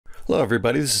Hello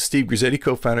everybody, this is Steve Grizzetti,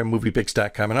 co-founder of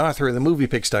MoviePix.com and author of the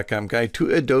MoviePix.com Guide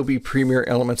to Adobe Premiere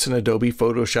Elements and Adobe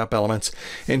Photoshop Elements.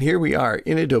 And here we are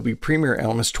in Adobe Premiere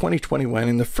Elements 2021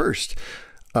 in the first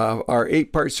of our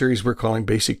 8-part series we're calling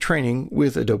Basic Training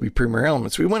with Adobe Premiere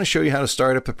Elements. We want to show you how to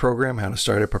start up a program, how to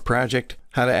start up a project,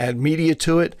 how to add media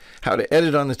to it, how to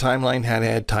edit on the timeline, how to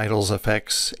add titles,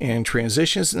 effects, and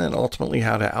transitions, and then ultimately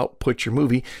how to output your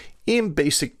movie in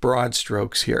basic broad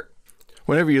strokes here.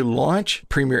 Whenever you launch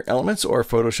Premiere Elements, or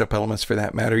Photoshop Elements for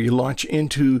that matter, you launch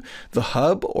into the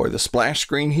hub or the splash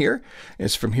screen here.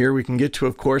 It's from here we can get to,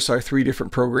 of course, our 3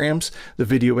 different programs: the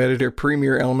video editor,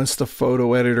 Premiere Elements, the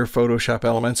photo editor, Photoshop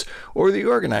Elements, or the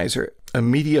organizer, a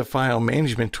media file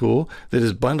management tool that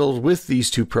is bundled with these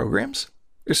 2 programs.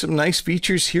 There's some nice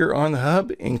features here on the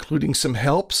hub, including some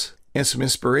helps and some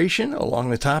inspiration along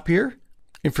the top here.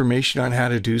 Information on how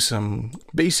to do some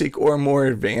basic or more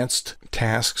advanced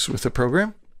tasks with the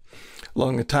program.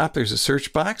 Along the top, there's a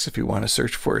search box. If you want to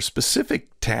search for a specific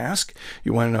task,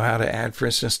 you want to know how to add, for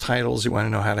instance, titles, you want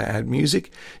to know how to add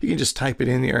music, you can just type it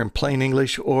in there in plain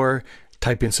English or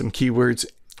type in some keywords,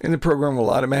 and the program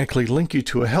will automatically link you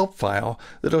to a help file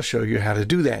that'll show you how to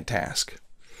do that task.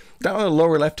 Down in the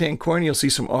lower left-hand corner, you'll see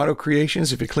some auto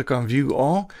creations. If you click on View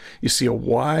All, you see a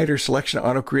wider selection of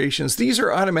auto creations. These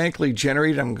are automatically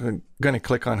generated. I'm going to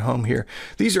click on Home here.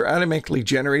 These are automatically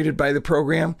generated by the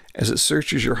program as it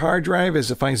searches your hard drive,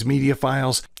 as it finds media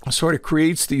files, it sort of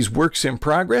creates these works in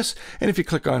progress. And if you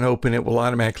click on Open, it will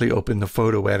automatically open the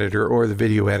photo editor or the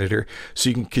video editor so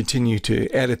you can continue to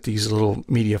edit these little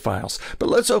media files. But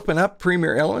let's open up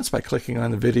Premiere Elements by clicking on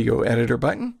the Video Editor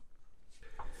button.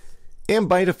 And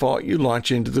by default, you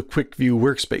launch into the Quick View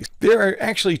workspace. There are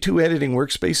actually 2 editing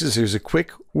workspaces. There's a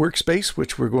Quick workspace,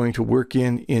 which we're going to work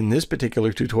in this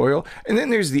particular tutorial. And then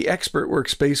there's the Expert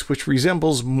workspace, which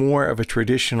resembles more of a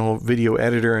traditional video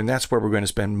editor. And that's where we're going to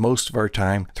spend most of our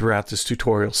time throughout this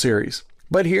tutorial series.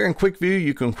 But here in Quick View,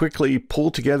 you can quickly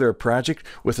pull together a project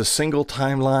with a single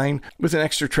timeline, with an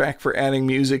extra track for adding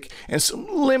music, and some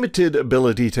limited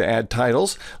ability to add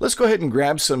titles. Let's go ahead and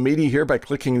grab some media here by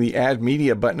clicking the Add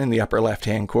Media button in the upper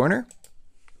left-hand corner.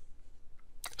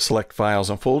 Select Files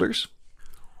and Folders.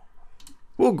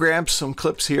 We'll grab some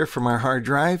clips here from our hard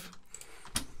drive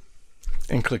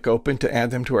and click Open to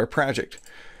add them to our project.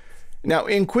 Now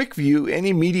in Quick View,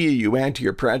 any media you add to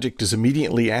your project is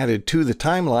immediately added to the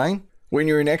timeline. When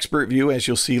you're in Expert View, as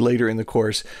you'll see later in the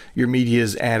course, your media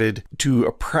is added to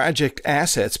a Project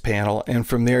Assets panel, and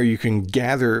from there you can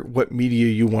gather what media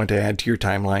you want to add to your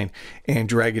timeline and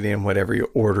drag it in whatever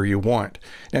order you want.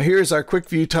 Now here's our Quick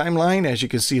View timeline. As you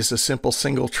can see, it's a simple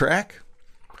single track.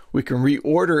 We can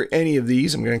reorder any of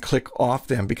these. I'm going to click off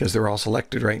them because they're all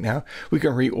selected right now. We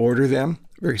can reorder them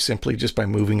very simply just by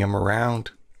moving them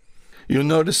around. You'll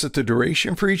notice that the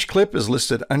duration for each clip is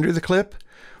listed under the clip.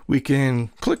 We can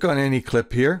click on any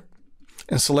clip here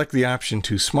and select the option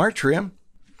to Smart Trim.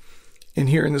 And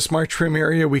here in the Smart Trim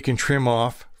area, we can trim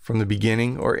off from the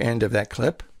beginning or end of that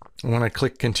clip. And when I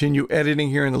click Continue Editing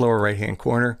here in the lower right-hand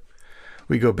corner,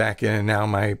 we go back in, and now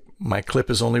my clip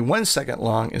is only 1 second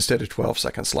long instead of 12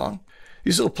 seconds long.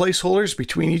 These little placeholders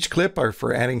between each clip are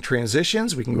for adding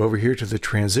transitions. We can go over here to the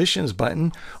Transitions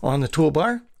button on the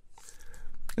toolbar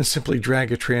and simply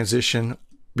drag a transition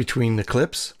between the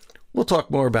clips. We'll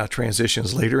talk more about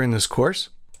transitions later in this course.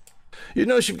 You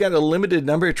notice you've got a limited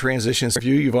number of transitions.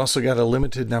 You've also got a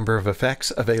limited number of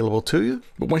effects available to you.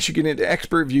 But once you get into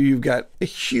Expert View, you've got a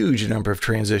huge number of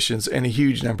transitions and a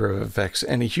huge number of effects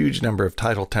and a huge number of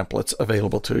title templates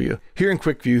available to you. Here in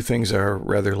Quick View, things are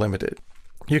rather limited.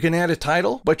 You can add a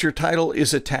title, but your title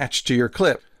is attached to your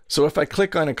clip. So if I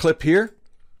click on a clip here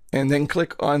and then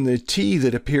click on the T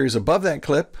that appears above that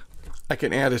clip, I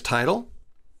can add a title.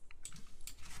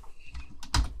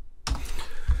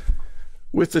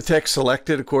 With the text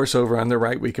selected, of course, over on the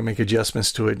right, we can make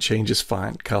adjustments to it, change its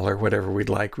font, color, whatever we'd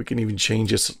like. We can even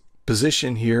change its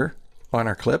position here on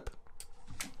our clip.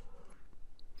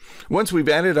 Once we've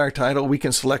added our title, we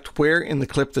can select where in the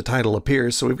clip the title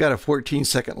appears. So we've got a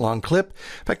 14-second long clip.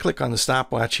 If I click on the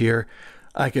stopwatch here,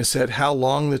 I can set how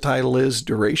long the title is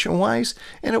duration-wise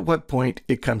and at what point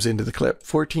it comes into the clip.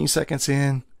 14 seconds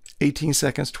in, 18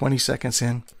 seconds, 20 seconds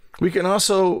in. We can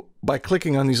also, by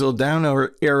clicking on these little down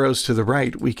arrows to the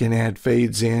right, we can add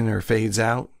fades in or fades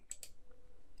out,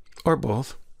 or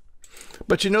both.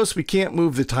 But you notice we can't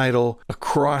move the title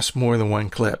across more than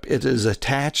one clip. It is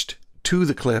attached to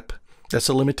the clip. That's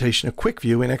a limitation of Quick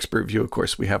View. In Expert View, of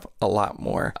course, we have a lot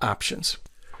more options.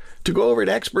 To go over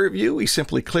to Expert View, we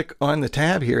simply click on the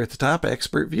tab here at the top,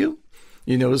 Expert View.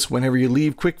 You notice whenever you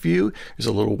leave Quick View, there's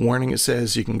a little warning. It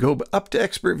says you can go up to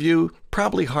Expert View.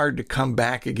 Probably hard to come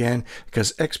back again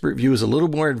because Expert View is a little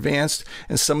more advanced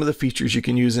and some of the features you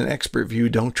can use in Expert View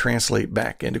don't translate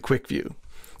back into Quick View.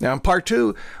 Now in part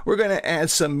 2, we're going to add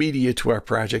some media to our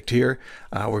project here.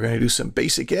 We're going to do some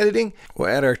basic editing. We'll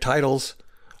add our titles,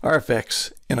 our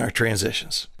effects, and our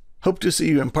transitions. Hope to see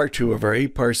you in part 2 of our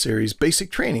 8-part series, Basic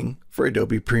Training for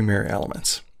Adobe Premiere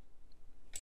Elements.